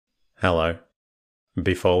Hello.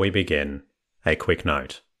 Before we begin, a quick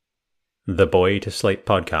note. The Bore You to Sleep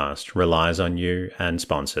podcast relies on you and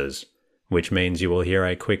sponsors, which means you will hear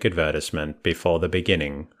a quick advertisement before the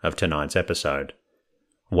beginning of tonight's episode.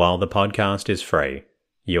 While the podcast is free,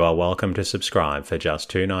 you are welcome to subscribe for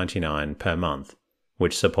just $2.99 per month,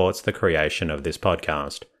 which supports the creation of this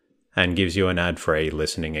podcast and gives you an ad-free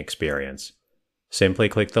listening experience. Simply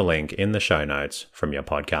click the link in the show notes from your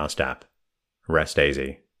podcast app. Rest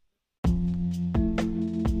easy.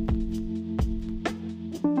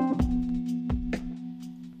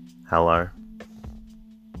 Hello.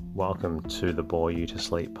 Welcome to the Bore You to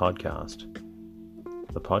Sleep podcast.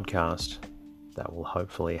 The podcast that will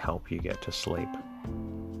hopefully help you get to sleep.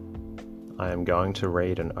 I am going to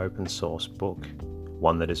read an open source book,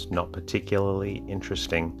 one that is not particularly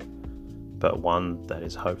interesting, but one that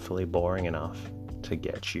is hopefully boring enough to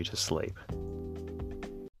get you to sleep.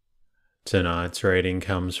 Tonight's reading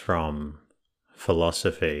comes from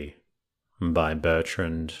Philosophy by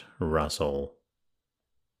Bertrand Russell.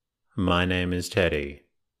 My name is Teddy,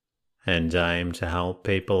 and I aim to help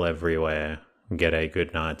people everywhere get a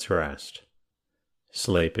good night's rest.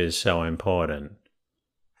 Sleep is so important,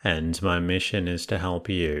 and my mission is to help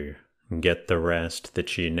you get the rest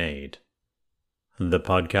that you need. The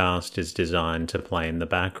podcast is designed to play in the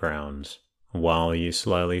background while you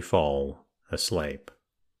slowly fall asleep.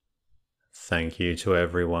 Thank you to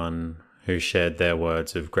everyone who shared their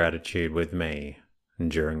words of gratitude with me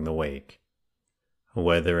during the week.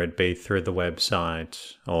 Whether it be through the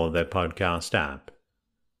website or their podcast app.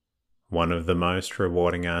 One of the most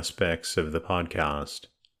rewarding aspects of the podcast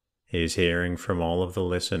is hearing from all of the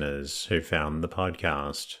listeners who found the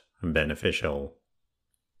podcast beneficial.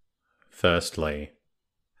 Firstly,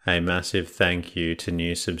 a massive thank you to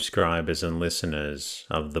new subscribers and listeners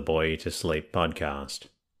of the Bore You to Sleep podcast.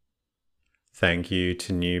 Thank you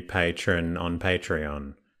to new patron on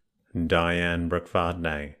Patreon, Diane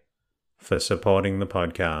Brookvardney, for supporting the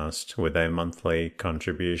podcast with a monthly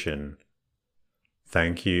contribution.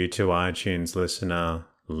 Thank you to iTunes listener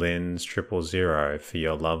Lins000 for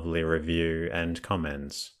your lovely review and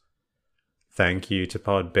comments. Thank you to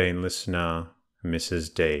Podbean listener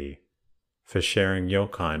Mrs. D for sharing your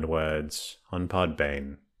kind words on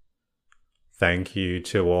Podbean. Thank you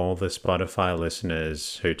to all the Spotify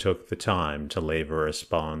listeners who took the time to leave a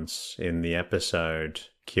response in the episode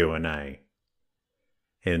Q&A.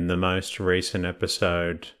 In the most recent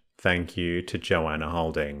episode, thank you to Joanna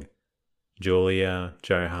Holding, Julia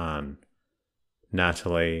Johan,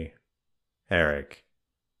 Natalie, Eric,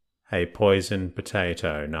 A Poisoned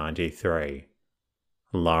Potato 93,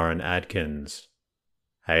 Lauren Adkins,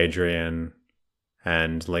 Adrian,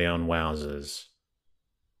 and Leon Wowsers.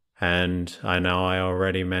 And I know I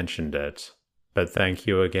already mentioned it, but thank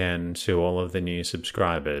you again to all of the new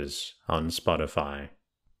subscribers on Spotify.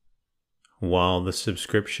 While the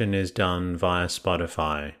subscription is done via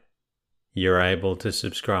Spotify, you're able to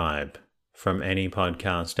subscribe from any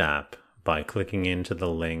podcast app by clicking into the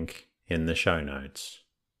link in the show notes.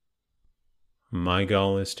 My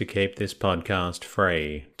goal is to keep this podcast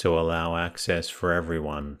free to allow access for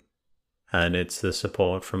everyone, and it's the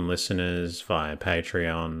support from listeners via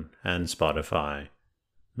Patreon and Spotify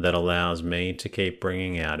that allows me to keep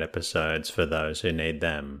bringing out episodes for those who need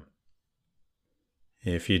them.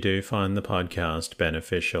 If you do find the podcast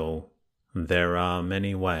beneficial, there are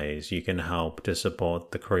many ways you can help to support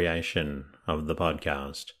the creation of the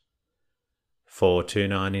podcast. For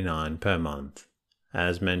 $2.99 per month,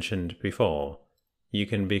 as mentioned before, you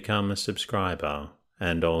can become a subscriber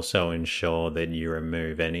and also ensure that you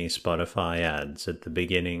remove any Spotify ads at the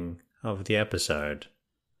beginning of the episode.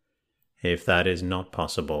 If that is not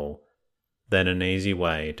possible, then an easy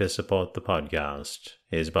way to support the podcast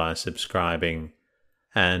is by subscribing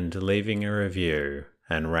and leaving a review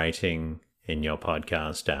and rating in your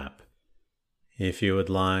podcast app. If you would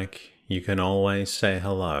like, you can always say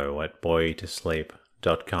hello at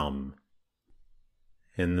boreyouTosleep.com.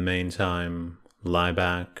 In the meantime, lie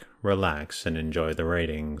back, relax, and enjoy the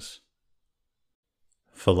readings.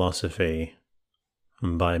 Philosophy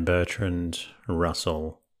by Bertrand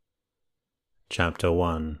Russell. Chapter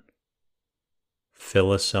 1.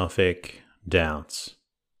 Philosophic Doubts.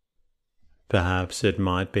 Perhaps it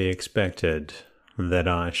might be expected that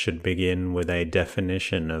I should begin with a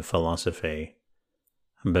definition of philosophy,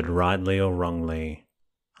 but rightly or wrongly,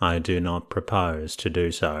 I do not propose to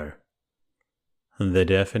do so. The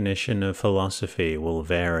definition of philosophy will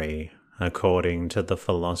vary according to the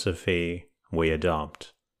philosophy we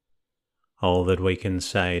adopt. All that we can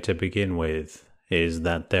say to begin with is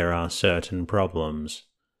that there are certain problems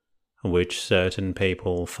which certain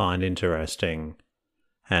people find interesting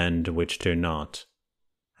and which do not,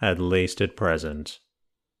 at least at present,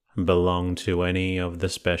 belong to any of the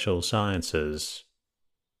special sciences.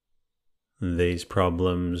 These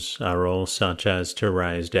problems are all such as to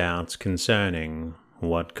raise doubts concerning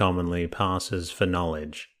what commonly passes for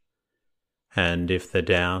knowledge, and if the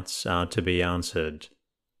doubts are to be answered,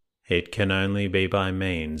 it can only be by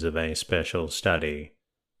means of a special study,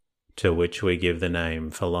 to which we give the name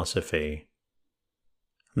philosophy.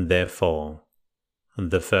 Therefore,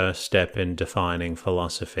 the first step in defining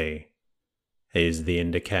philosophy is the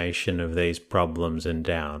indication of these problems and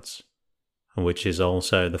doubts, which is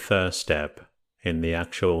also the first step in the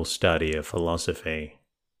actual study of philosophy.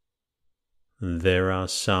 There are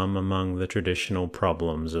some among the traditional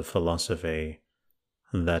problems of philosophy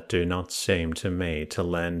that do not seem to me to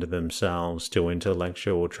lend themselves to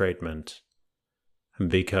intellectual treatment,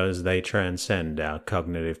 because they transcend our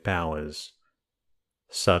cognitive powers.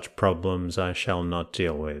 Such problems I shall not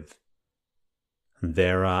deal with.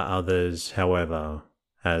 There are others, however,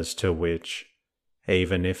 as to which,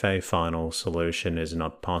 even if a final solution is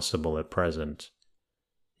not possible at present,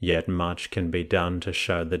 yet much can be done to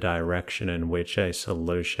show the direction in which a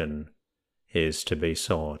solution is to be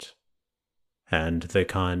sought, and the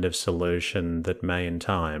kind of solution that may in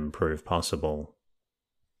time prove possible.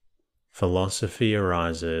 Philosophy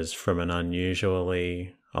arises from an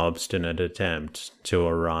unusually obstinate attempt to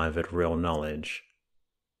arrive at real knowledge.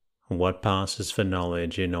 What passes for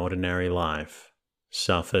knowledge in ordinary life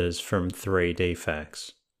suffers from three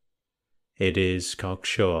defects. It is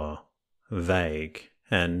cocksure, vague,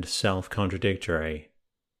 and self-contradictory.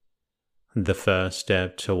 The first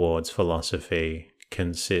step towards philosophy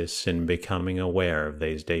consists in becoming aware of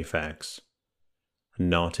these defects,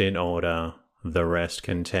 not in order, the rest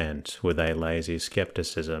content with a lazy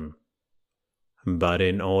skepticism, but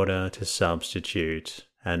in order to substitute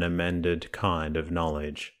an amended kind of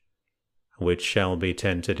knowledge, which shall be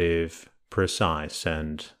tentative, precise,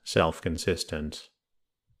 and self-consistent.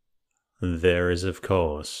 There is, of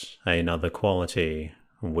course, another quality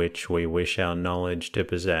which we wish our knowledge to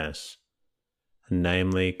possess,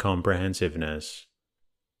 namely comprehensiveness.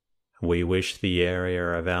 We wish the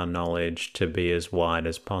area of our knowledge to be as wide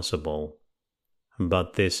as possible,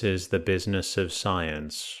 but this is the business of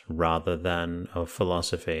science rather than of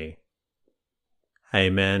philosophy. A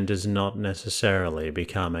man does not necessarily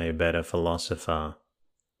become a better philosopher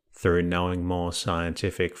through knowing more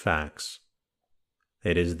scientific facts.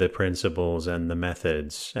 It is the principles and the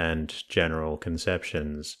methods and general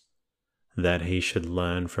conceptions that he should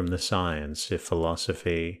learn from the science if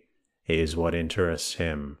philosophy is what interests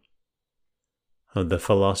him. The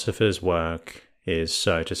philosopher's work is,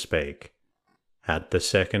 so to speak, at the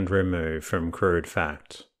second remove from crude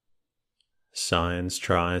fact. Science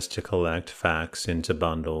tries to collect facts into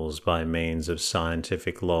bundles by means of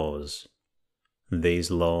scientific laws.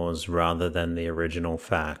 These laws, rather than the original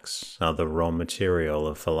facts, are the raw material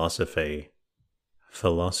of philosophy.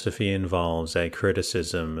 Philosophy involves a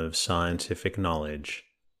criticism of scientific knowledge,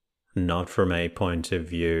 not from a point of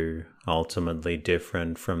view ultimately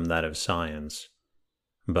different from that of science,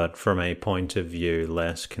 but from a point of view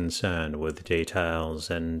less concerned with details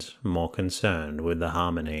and more concerned with the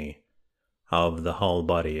harmony of the whole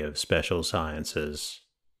body of special sciences.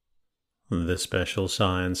 The special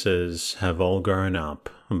sciences have all grown up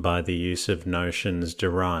by the use of notions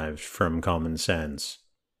derived from common sense,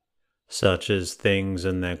 such as things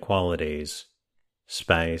and their qualities,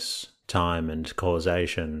 space, time, and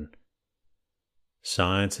causation.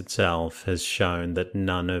 Science itself has shown that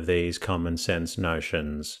none of these common sense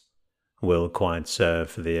notions will quite serve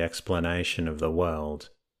for the explanation of the world,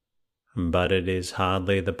 but it is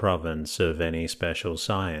hardly the province of any special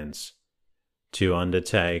science to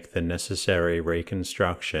undertake the necessary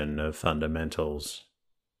reconstruction of fundamentals.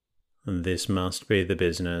 This must be the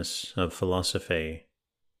business of philosophy.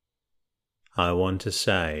 I want to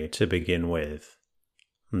say, to begin with,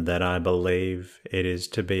 that I believe it is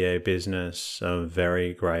to be a business of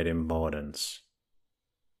very great importance.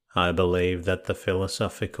 I believe that the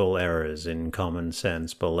philosophical errors in common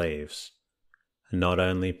sense beliefs not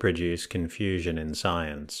only produce confusion in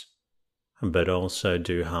science, but also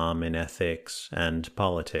do harm in ethics and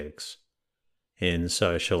politics, in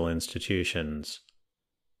social institutions,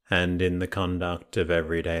 and in the conduct of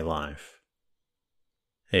everyday life.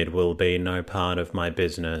 It will be no part of my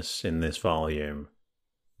business in this volume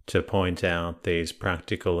to point out these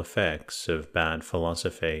practical effects of bad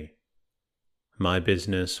philosophy. My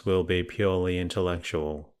business will be purely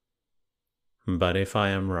intellectual. But if I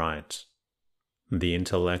am right, the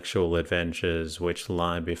intellectual adventures which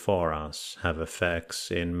lie before us have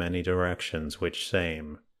effects in many directions which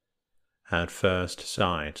seem, at first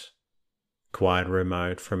sight, quite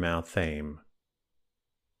remote from our theme.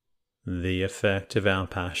 The effect of our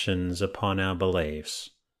passions upon our beliefs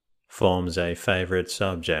forms a favorite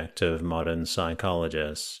subject of modern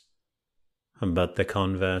psychologists, but the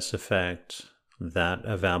converse effect, that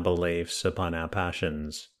of our beliefs upon our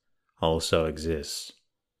passions, also exists,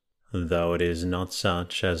 though it is not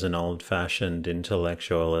such as an old-fashioned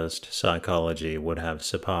intellectualist psychology would have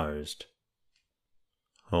supposed.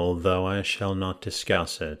 Although I shall not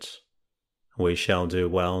discuss it, we shall do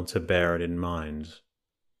well to bear it in mind,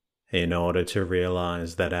 in order to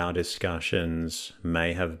realize that our discussions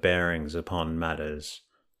may have bearings upon matters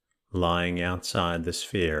lying outside the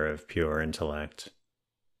sphere of pure intellect.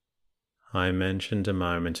 I mentioned a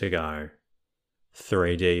moment ago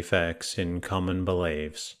 3 defects in common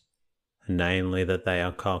beliefs, namely that they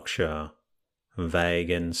are cocksure, vague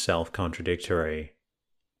and self-contradictory.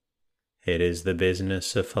 It is the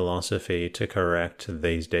business of philosophy to correct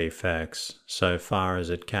these defects so far as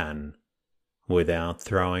it can, without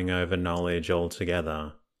throwing over knowledge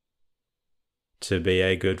altogether. To be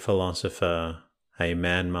a good philosopher, a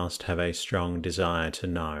man must have a strong desire to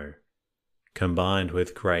know, combined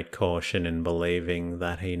with great caution in believing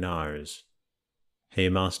that he knows. He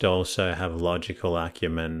must also have logical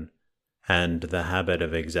acumen and the habit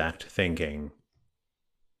of exact thinking.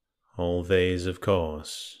 All these, of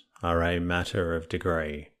course, are a matter of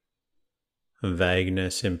degree.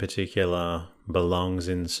 Vagueness in particular belongs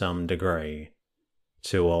in some degree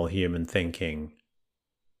to all human thinking.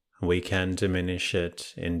 We can diminish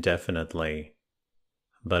it indefinitely,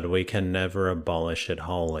 but we can never abolish it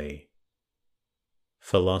wholly.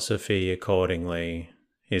 Philosophy, accordingly,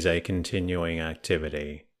 is a continuing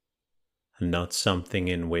activity, not something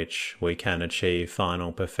in which we can achieve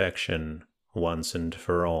final perfection once and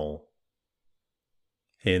for all.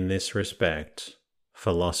 In this respect,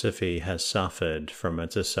 philosophy has suffered from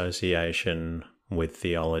its association with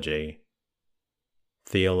theology.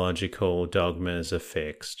 Theological dogmas are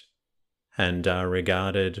fixed, and are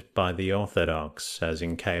regarded by the orthodox as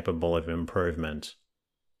incapable of improvement.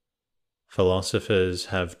 Philosophers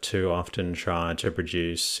have too often tried to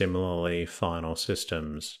produce similarly final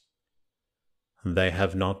systems. They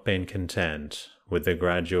have not been content with the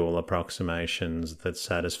gradual approximations that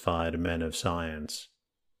satisfied men of science.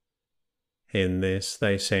 In this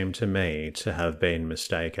they seem to me to have been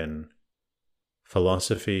mistaken.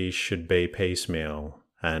 Philosophy should be piecemeal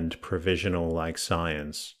and provisional like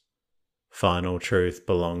science. Final truth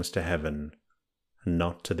belongs to heaven,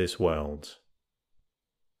 not to this world.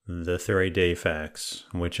 The 3 defects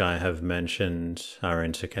which I have mentioned are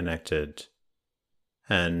interconnected,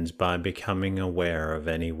 and by becoming aware of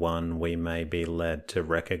any one we may be led to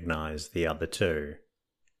recognize the other 2.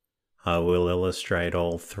 I will illustrate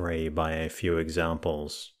all 3 by a few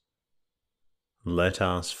examples. Let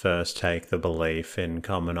us first take the belief in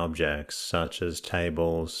common objects such as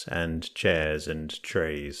tables and chairs and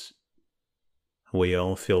trees. We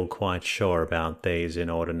all feel quite sure about these in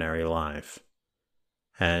ordinary life,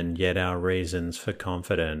 and yet our reasons for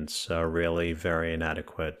confidence are really very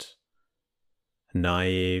inadequate.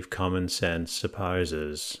 Naive common sense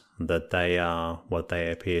supposes that they are what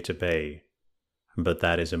they appear to be, but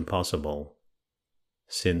that is impossible,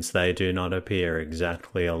 since they do not appear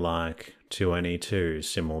exactly alike to any 2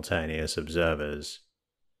 simultaneous observers.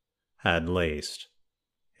 At least,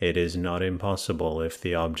 it is not impossible if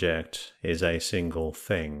the object is a single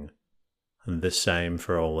thing, the same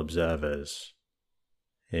for all observers.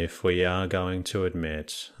 If we are going to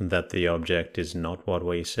admit that the object is not what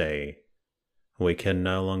we see, we can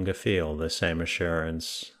no longer feel the same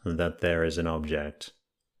assurance that there is an object.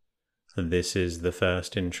 This is the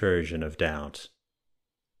first intrusion of doubt.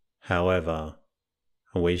 However,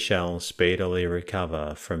 we shall speedily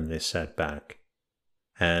recover from this setback,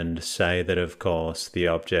 and say that of course the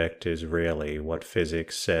object is really what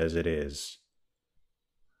physics says it is.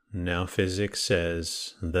 Now physics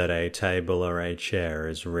says that a table or a chair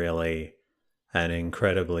is really an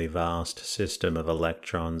incredibly vast system of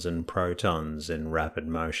electrons and protons in rapid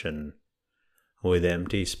motion, with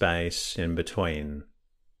empty space in between.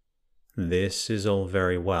 This is all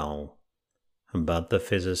very well, but the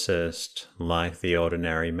physicist, like the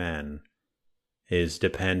ordinary man, is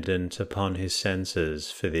dependent upon his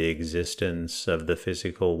senses for the existence of the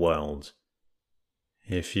physical world.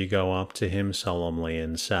 If you go up to him solemnly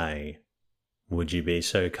and say, "Would you be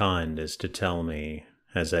so kind as to tell me,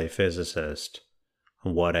 as a physicist,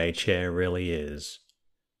 what a chair really is?"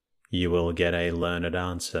 you will get a learned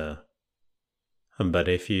answer. But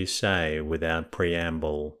if you say without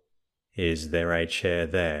preamble, "Is there a chair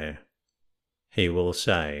there?" he will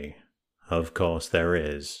say, "Of course there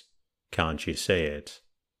is," Can't you see it?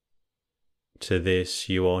 To this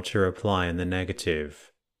you ought to reply in the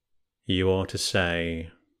negative. You ought to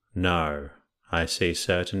say, no, I see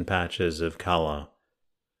certain patches of color,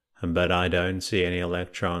 but I don't see any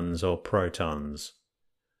electrons or protons,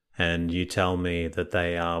 and you tell me that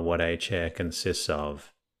they are what a chair consists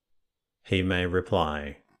of. He may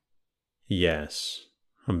reply, yes,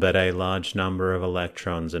 but a large number of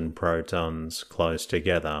electrons and protons close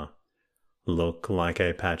together look like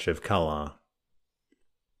a patch of color.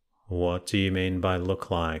 What do you mean by look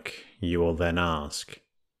like? You will then ask.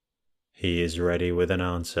 He is ready with an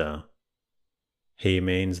answer. He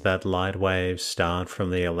means that light waves start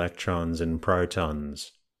from the electrons and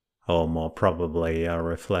protons, or more probably are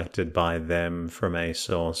reflected by them from a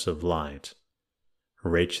source of light,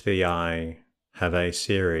 reach the eye, have a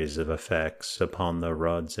series of effects upon the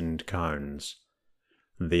rods and cones,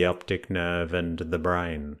 the optic nerve and the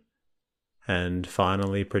brain, and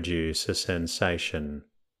finally produce a sensation.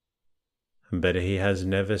 But he has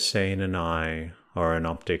never seen an eye or an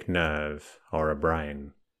optic nerve or a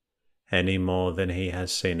brain, any more than he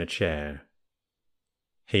has seen a chair.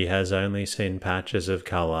 He has only seen patches of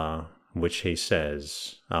color, which he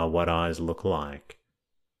says are what eyes look like.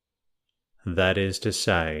 That is to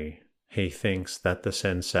say, he thinks that the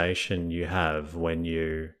sensation you have when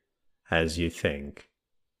you, as you think,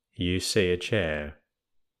 you see a chair,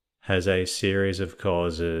 has a series of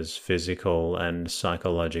causes, physical and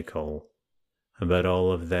psychological, but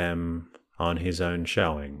all of them, on his own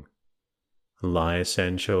showing, lie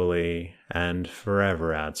essentially and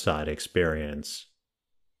forever outside experience.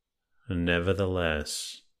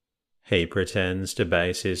 Nevertheless, he pretends to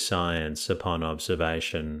base his science upon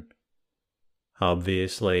observation.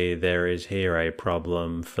 Obviously, there is here a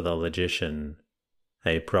problem for the logician,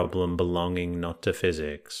 a problem belonging not to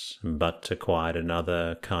physics, but to quite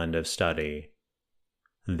another kind of study.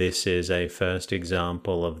 This is a first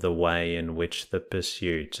example of the way in which the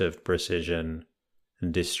pursuit of precision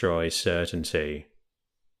destroys certainty.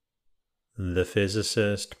 The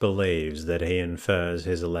physicist believes that he infers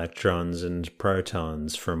his electrons and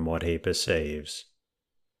protons from what he perceives,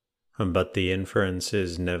 but the inference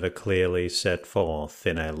is never clearly set forth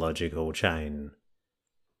in a logical chain,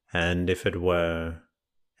 and if it were,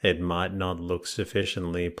 it might not look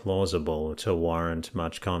sufficiently plausible to warrant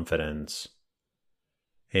much confidence.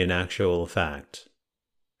 In actual fact,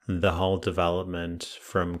 the whole development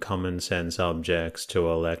from common sense objects to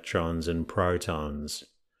electrons and protons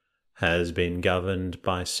has been governed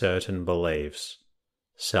by certain beliefs,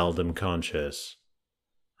 seldom conscious,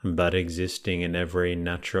 but existing in every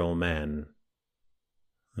natural man.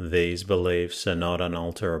 These beliefs are not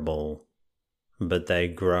unalterable, but they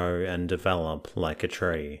grow and develop like a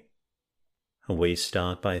tree. We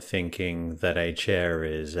start by thinking that a chair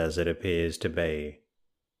is as it appears to be,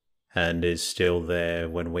 and is still there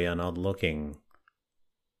when we are not looking.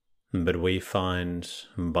 But we find,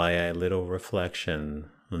 by a little reflection,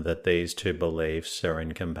 that these two beliefs are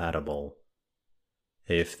incompatible.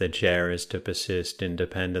 If the chair is to persist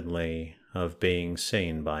independently of being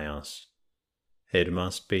seen by us, it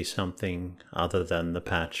must be something other than the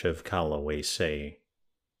patch of color we see,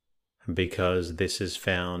 because this is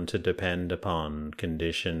found to depend upon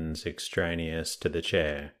conditions extraneous to the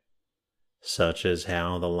chair, such as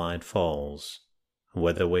how the light falls,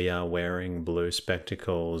 whether we are wearing blue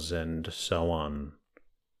spectacles, and so on.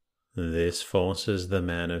 This forces the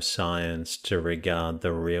man of science to regard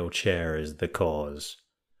the real chair as the cause,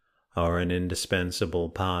 or an indispensable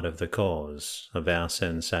part of the cause, of our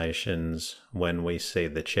sensations when we see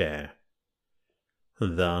the chair.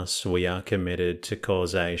 Thus we are committed to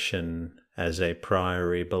causation as a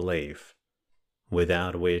priori belief,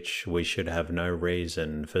 without which we should have no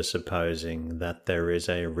reason for supposing that there is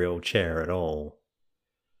a real chair at all.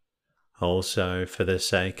 Also, for the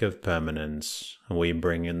sake of permanence, we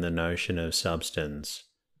bring in the notion of substance.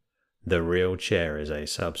 The real chair is a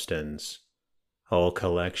substance, or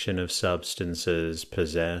collection of substances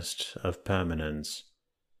possessed of permanence,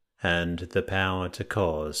 and the power to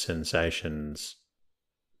cause sensations.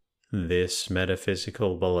 This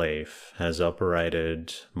metaphysical belief has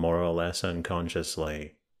operated, more or less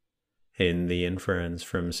unconsciously, in the inference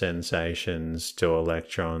from sensations to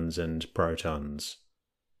electrons and protons.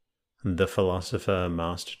 The philosopher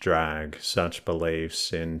must drag such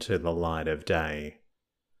beliefs into the light of day,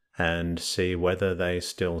 and see whether they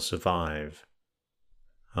still survive.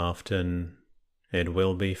 Often it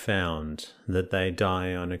will be found that they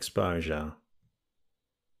die on exposure.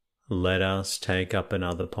 Let us take up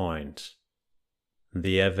another point.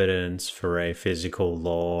 The evidence for a physical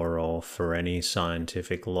law or for any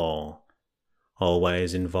scientific law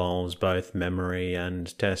always involves both memory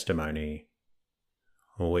and testimony.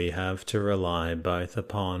 We have to rely both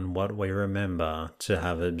upon what we remember to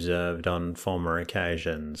have observed on former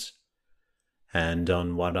occasions, and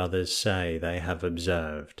on what others say they have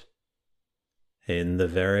observed. In the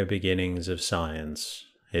very beginnings of science,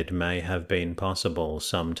 it may have been possible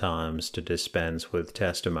sometimes to dispense with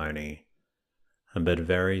testimony, but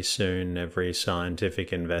very soon every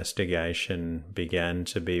scientific investigation began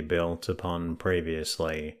to be built upon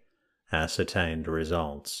previously ascertained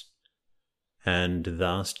results, and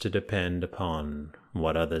thus to depend upon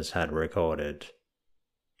what others had recorded.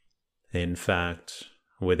 In fact,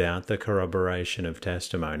 without the corroboration of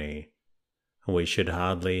testimony, we should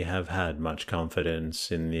hardly have had much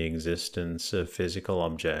confidence in the existence of physical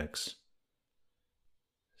objects.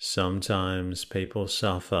 Sometimes people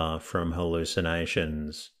suffer from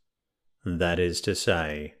hallucinations, that is to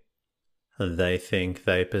say, they think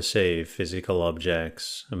they perceive physical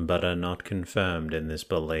objects but are not confirmed in this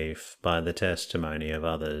belief by the testimony of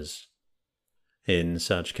others. In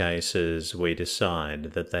such cases we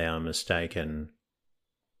decide that they are mistaken.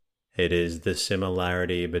 It is the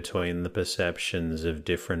similarity between the perceptions of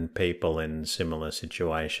different people in similar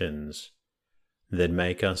situations that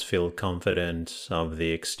make us feel confident of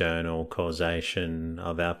the external causation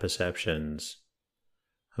of our perceptions.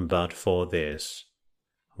 But for this,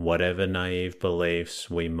 whatever naive beliefs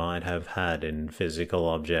we might have had in physical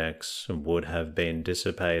objects would have been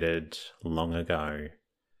dissipated long ago.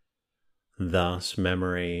 Thus,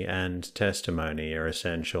 memory and testimony are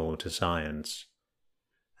essential to science.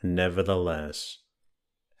 Nevertheless,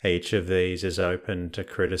 each of these is open to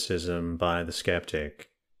criticism by the skeptic.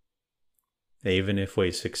 Even if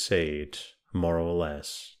we succeed, more or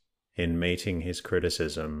less, in meeting his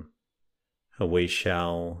criticism, we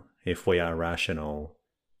shall, if we are rational,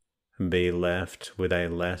 be left with a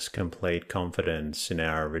less complete confidence in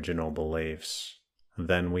our original beliefs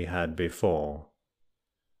than we had before.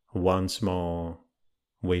 Once more,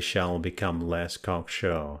 we shall become less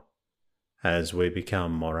cocksure as we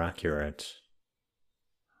become more accurate.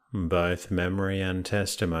 Both memory and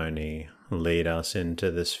testimony lead us into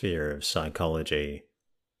the sphere of psychology.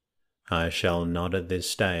 I shall not at this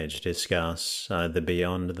stage discuss either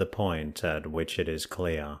beyond the point at which it is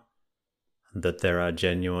clear that there are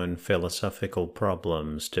genuine philosophical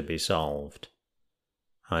problems to be solved.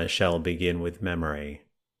 I shall begin with memory.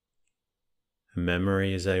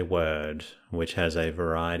 Memory is a word which has a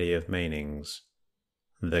variety of meanings.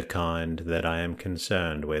 The kind that I am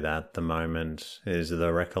concerned with at the moment is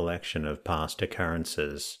the recollection of past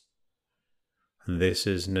occurrences. This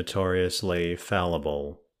is notoriously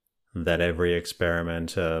fallible, that every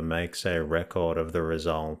experimenter makes a record of the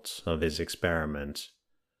result of his experiment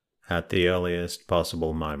at the earliest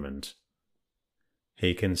possible moment.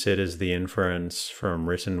 He considers the inference from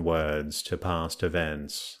written words to past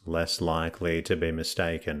events less likely to be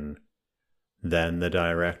mistaken than the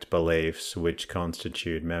direct beliefs which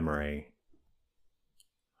constitute memory.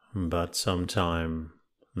 But some time,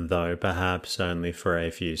 though perhaps only for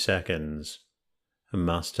a few seconds,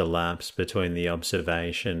 must elapse between the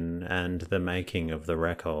observation and the making of the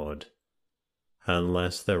record,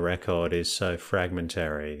 unless the record is so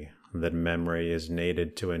fragmentary that memory is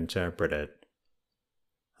needed to interpret it.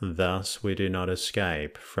 Thus we do not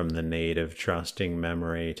escape from the need of trusting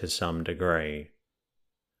memory to some degree.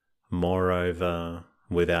 Moreover,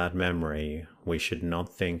 without memory, we should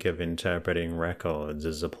not think of interpreting records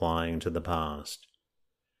as applying to the past,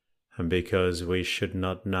 because we should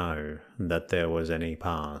not know that there was any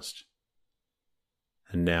past.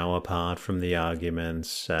 Now, apart from the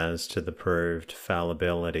arguments as to the proved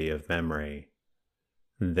fallibility of memory,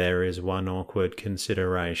 there is one awkward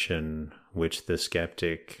consideration which the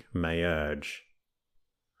skeptic may urge.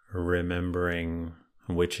 Remembering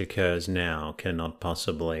which occurs now cannot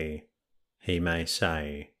possibly, he may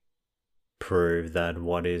say, prove that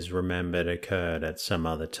what is remembered occurred at some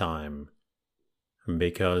other time,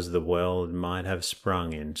 because the world might have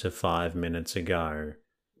sprung into 5 minutes ago,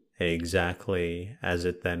 exactly as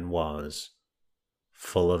it then was,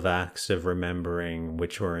 full of acts of remembering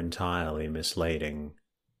which were entirely misleading.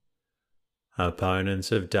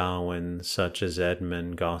 Opponents of Darwin, such as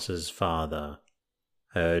Edmund Goss's father,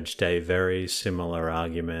 urged a very similar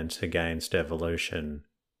argument against evolution.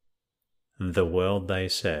 The world, they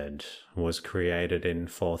said, was created in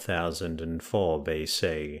 4004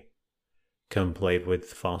 BC, complete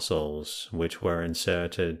with fossils which were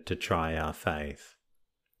inserted to try our faith.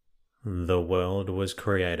 The world was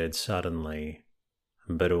created suddenly,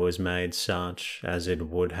 but it was made such as it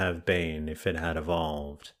would have been if it had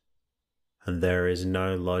evolved. And there is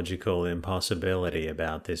no logical impossibility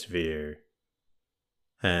about this view.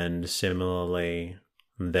 and similarly,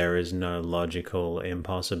 there is no logical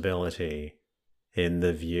impossibility in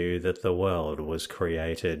the view that the world was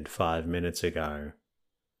created 5 minutes ago,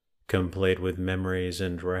 complete with memories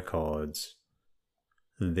and records.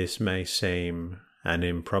 This may seem an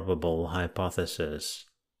improbable hypothesis,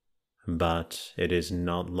 but it is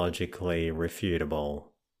not logically refutable.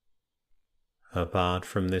 Apart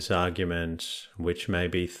from this argument, which may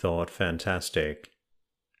be thought fantastic,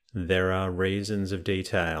 there are reasons of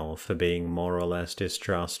detail for being more or less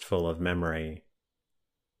distrustful of memory.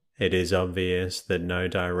 It is obvious that no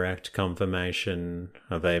direct confirmation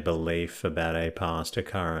of a belief about a past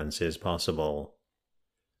occurrence is possible,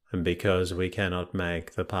 because we cannot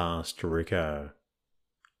make the past recur.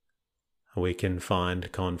 We can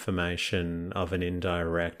find confirmation of an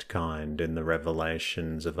indirect kind in the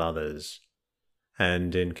revelations of others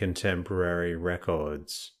and in contemporary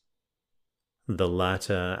records. The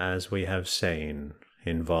latter, as we have seen,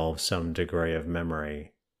 involve some degree of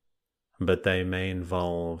memory, but they may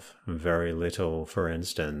involve very little. For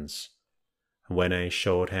instance, when a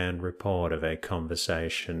shorthand report of a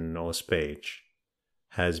conversation or speech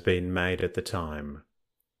has been made at the time.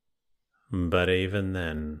 But even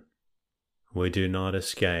then, we do not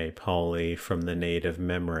escape wholly from the need of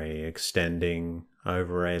memory extending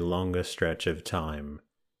over a longer stretch of time.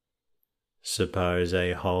 Suppose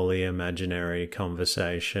a wholly imaginary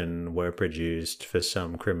conversation were produced for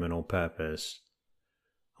some criminal purpose.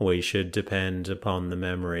 We should depend upon the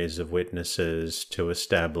memories of witnesses to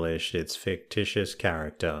establish its fictitious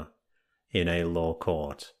character in a law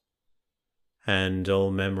court, and all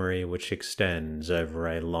memory which extends over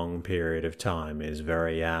a long period of time is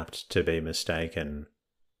very apt to be mistaken.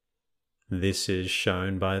 This is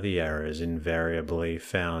shown by the errors invariably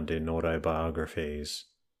found in autobiographies.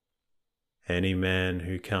 Any man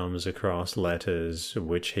who comes across letters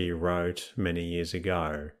which he wrote many years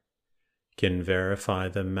ago can verify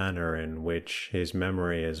the manner in which his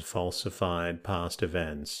memory has falsified past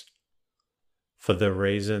events. For the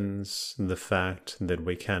reasons, the fact that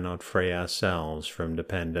we cannot free ourselves from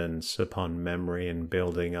dependence upon memory in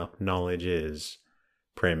building up knowledge is,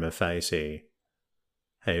 prima facie,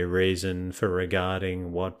 a reason for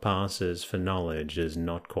regarding what passes for knowledge as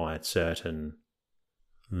not quite certain.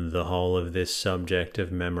 The whole of this subject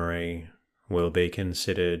of memory will be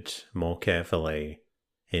considered more carefully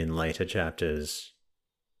in later chapters.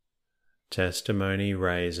 Testimony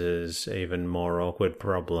raises even more awkward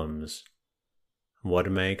problems. What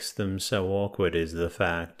makes them so awkward is the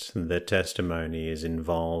fact that testimony is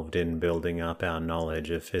involved in building up our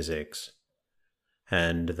knowledge of physics,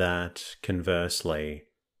 and that, conversely,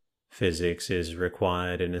 physics is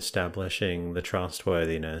required in establishing the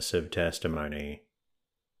trustworthiness of testimony.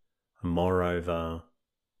 Moreover,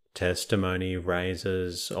 testimony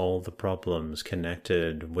raises all the problems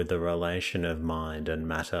connected with the relation of mind and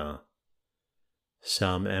matter.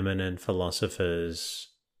 Some eminent philosophers,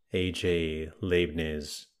 e.g.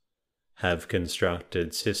 Leibniz, have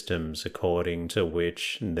constructed systems according to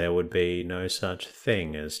which there would be no such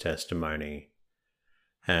thing as testimony,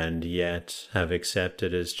 and yet have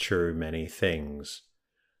accepted as true many things,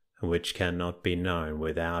 which cannot be known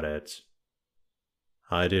without it.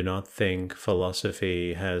 I do not think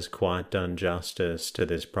philosophy has quite done justice to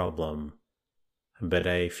this problem, but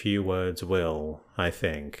a few words will, I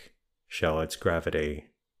think, show its gravity.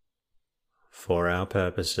 For our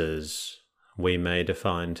purposes, we may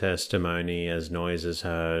define testimony as noises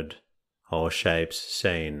heard or shapes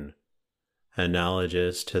seen,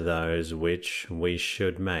 analogous to those which we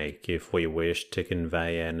should make if we wished to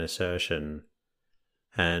convey an assertion,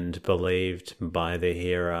 and believed by the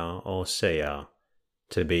hearer or seer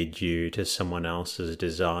to be due to someone else's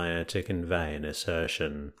desire to convey an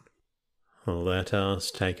assertion. Let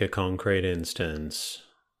us take a concrete instance.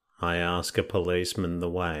 I ask a policeman the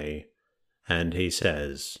way, and he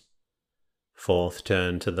says, 4th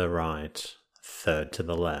turn to the right, 3rd to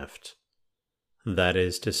the left. That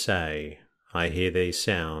is to say, I hear these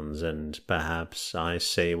sounds and perhaps I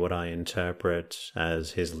see what I interpret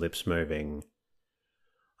as his lips moving.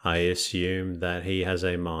 I assume that he has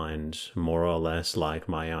a mind more or less like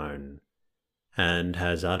my own, and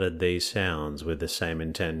has uttered these sounds with the same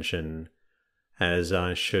intention as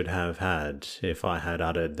I should have had if I had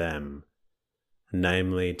uttered them,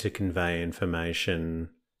 namely to convey information.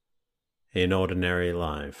 In ordinary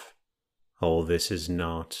life, all this is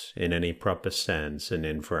not, in any proper sense, an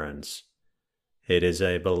inference. It is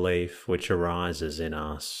a belief which arises in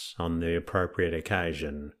us on the appropriate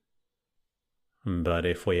occasion. But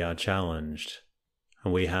if we are challenged,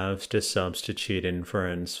 we have to substitute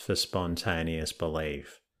inference for spontaneous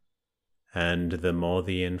belief, and the more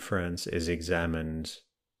the inference is examined,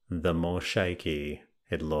 the more shaky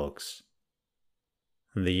it looks.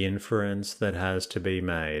 The inference that has to be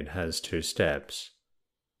made has two steps,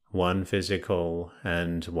 one physical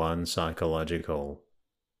and one psychological.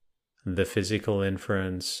 The physical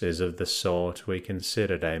inference is of the sort we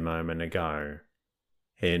considered a moment ago,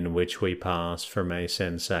 in which we pass from a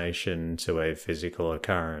sensation to a physical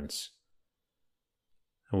occurrence.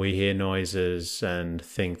 We hear noises and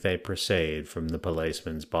think they proceed from the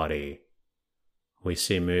policeman's body. We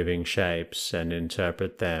see moving shapes and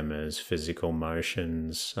interpret them as physical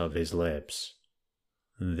motions of his lips.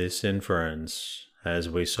 This inference, as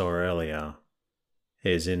we saw earlier,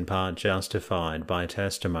 is in part justified by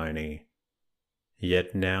testimony,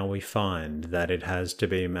 yet now we find that it has to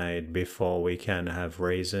be made before we can have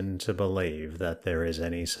reason to believe that there is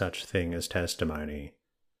any such thing as testimony.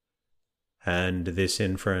 And this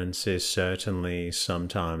inference is certainly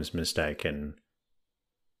sometimes mistaken.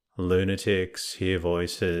 Lunatics hear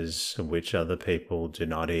voices which other people do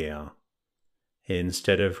not hear.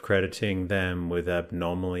 Instead of crediting them with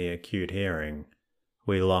abnormally acute hearing,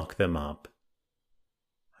 we lock them up.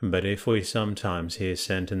 But if we sometimes hear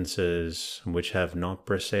sentences which have not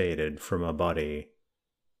proceeded from a body,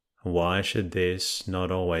 why should this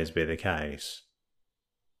not always be the case?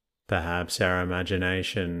 Perhaps our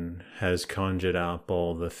imagination has conjured up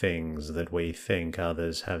all the things that we think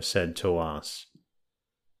others have said to us.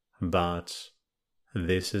 But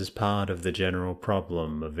this is part of the general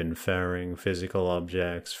problem of inferring physical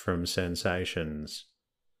objects from sensations,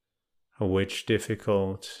 which,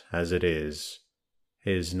 difficult as it is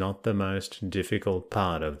not the most difficult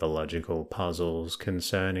part of the logical puzzles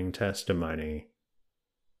concerning testimony.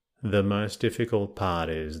 The most difficult part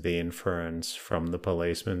is the inference from the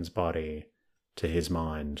policeman's body to his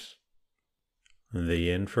mind.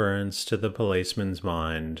 The inference to the policeman's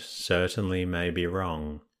mind certainly may be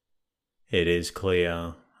wrong. It is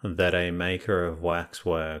clear that a maker of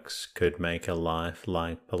waxworks could make a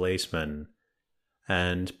life-like policeman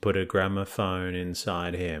and put a gramophone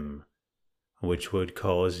inside him, which would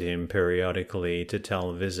cause him periodically to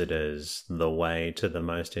tell visitors the way to the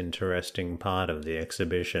most interesting part of the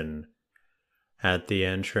exhibition, at the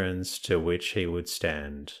entrance to which he would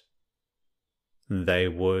stand. They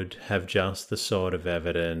would have just the sort of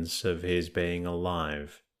evidence of his being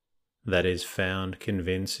alive that is found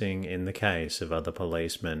convincing in the case of other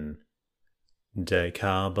policemen.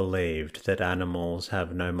 Descartes believed that animals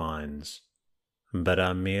have no minds, but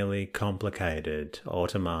are merely complicated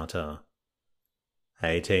automata.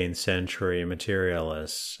 18th century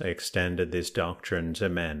materialists extended this doctrine to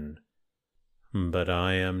men, but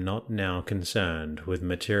I am not now concerned with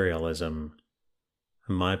materialism.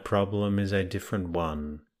 My problem is a different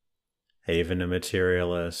one. Even a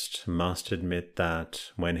materialist must admit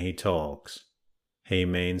that, when he talks, he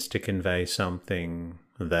means to convey something,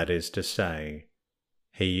 that is to say,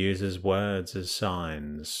 he uses words as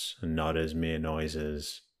signs, not as mere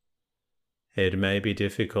noises. It may be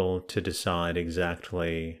difficult to decide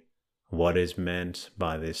exactly what is meant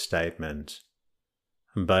by this statement,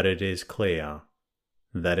 but it is clear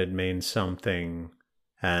that it means something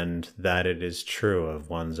and that it is true of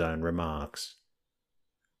one's own remarks.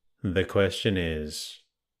 The question is,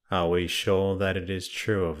 are we sure that it is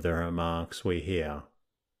true of the remarks we hear,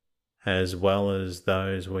 as well as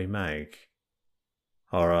those we make?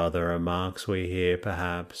 Or are the remarks we hear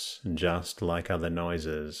perhaps just like other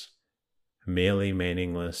noises, merely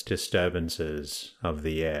meaningless disturbances of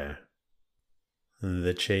the air?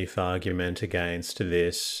 The chief argument against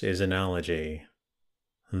this is analogy.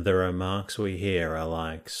 The remarks we hear are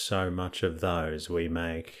like so much of those we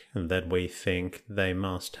make that we think they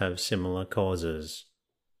must have similar causes.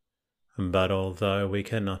 But although we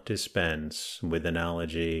cannot dispense with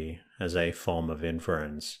analogy as a form of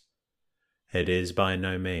inference, it is by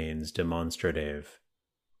no means demonstrative,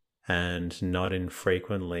 and not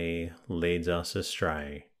infrequently leads us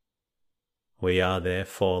astray. We are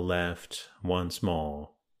therefore left once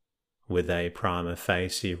more with a prima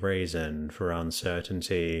facie reason for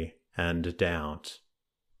uncertainty and doubt.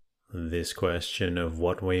 This question of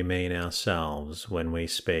what we mean ourselves when we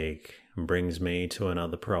speak brings me to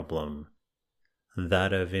another problem,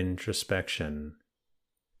 that of introspection.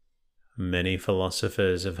 Many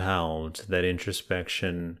philosophers have held that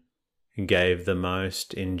introspection gave the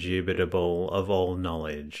most indubitable of all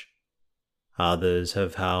knowledge. Others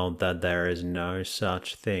have held that there is no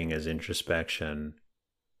such thing as introspection.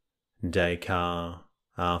 Descartes,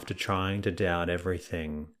 after trying to doubt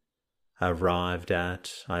everything, arrived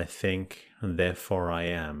at "I think, therefore I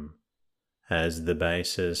am," as the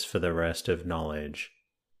basis for the rest of knowledge.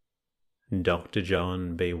 Dr.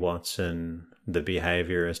 John B. Watson, the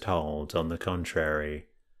behaviourist, holds, on the contrary,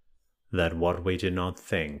 that what we do not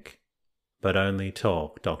think, but only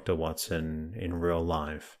talk, Dr. Watson, in real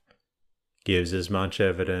life, gives as much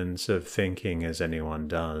evidence of thinking as anyone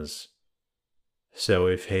does. So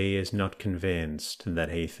if he is not convinced that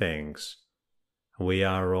he thinks, we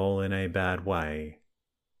are all in a bad way.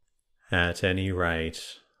 At any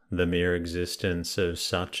rate, the mere existence of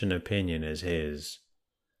such an opinion as his,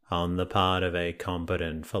 on the part of a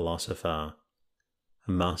competent philosopher,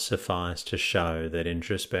 must suffice to show that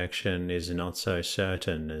introspection is not so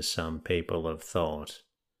certain as some people have thought.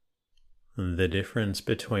 The difference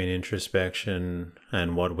between introspection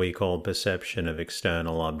and what we call perception of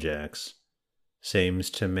external objects seems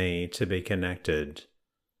to me to be connected,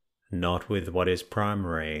 not with what is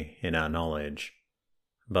primary in our knowledge,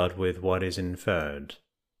 but with what is inferred.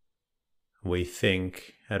 We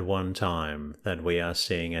think at one time that we are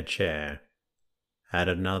seeing a chair, at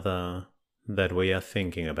another that we are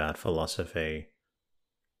thinking about philosophy.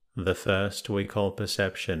 The first we call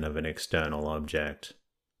perception of an external object,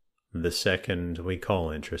 the second we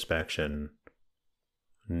call introspection.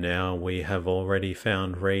 Now we have already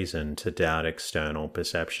found reason to doubt external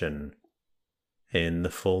perception, in the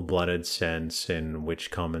full-blooded sense in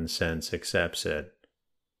which common sense accepts it.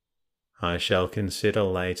 I shall consider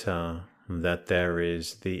later that there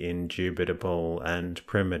is the indubitable and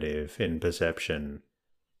primitive in perception.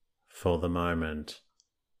 For the moment,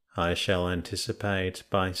 I shall anticipate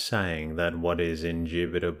by saying that what is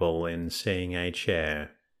indubitable in seeing a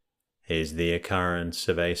chair is the occurrence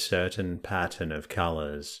of a certain pattern of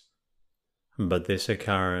colours, but this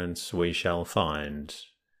occurrence, we shall find,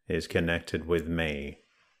 is connected with me,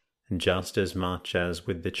 just as much as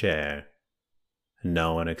with the chair.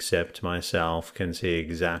 No one except myself can see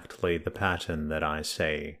exactly the pattern that I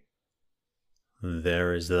see.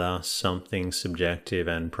 There is thus something subjective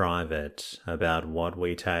and private about what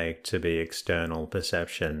we take to be external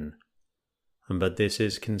perception, but this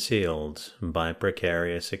is concealed by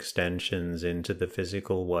precarious extensions into the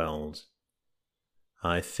physical world.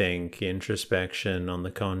 I think introspection, on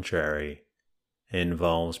the contrary,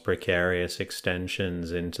 involves precarious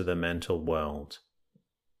extensions into the mental world.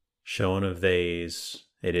 Shorn of these,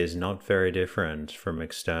 it is not very different from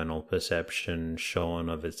external perception shorn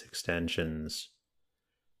of its extensions.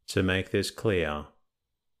 To make this clear,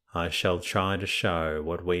 I shall try to show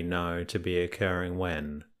what we know to be occurring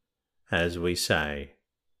when, as we say,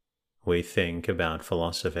 we think about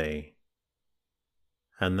philosophy.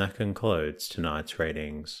 And that concludes tonight's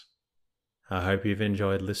readings. I hope you've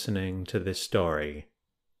enjoyed listening to this story,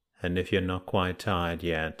 and if you're not quite tired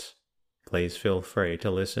yet, please feel free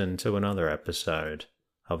to listen to another episode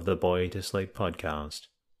of the Boy to Sleep podcast.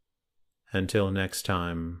 Until next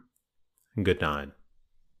time, good night.